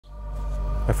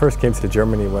I first came to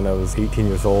Germany when I was 18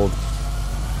 years old,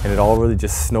 and it all really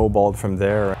just snowballed from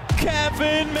there.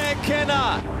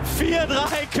 McKenna,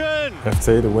 4-3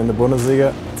 FC to win the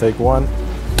Bundesliga, take one.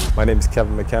 My name is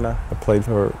McKenna. I played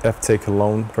for FC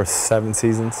Cologne for 7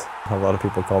 seasons. A lot of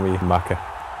people call me Macka.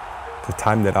 The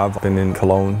time that I've been in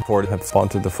Cologne, Ford have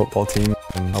sponsored the football team,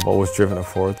 and I've always driven a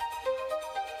Ford.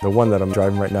 The one that I'm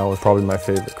driving right now is probably my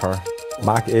favorite car.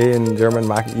 Mach-E in German,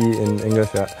 Mach-E in English.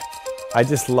 Yeah. I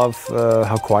just love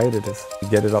how quiet it is. You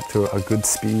get it up to a good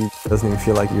speed. It doesn't even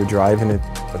feel like you're driving it.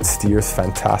 It steers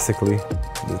fantastically.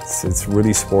 It's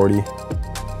really sporty.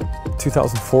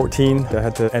 2014, I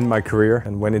had to end my career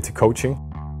and went into coaching.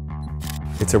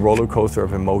 It's a roller coaster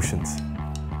of emotions.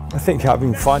 I think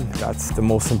having fun, that's the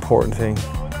most important thing.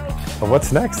 But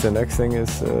what's next? The next thing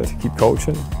is to keep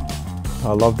coaching.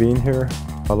 I love being here.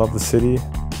 I love the city.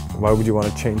 Why would you want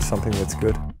to change something that's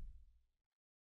good?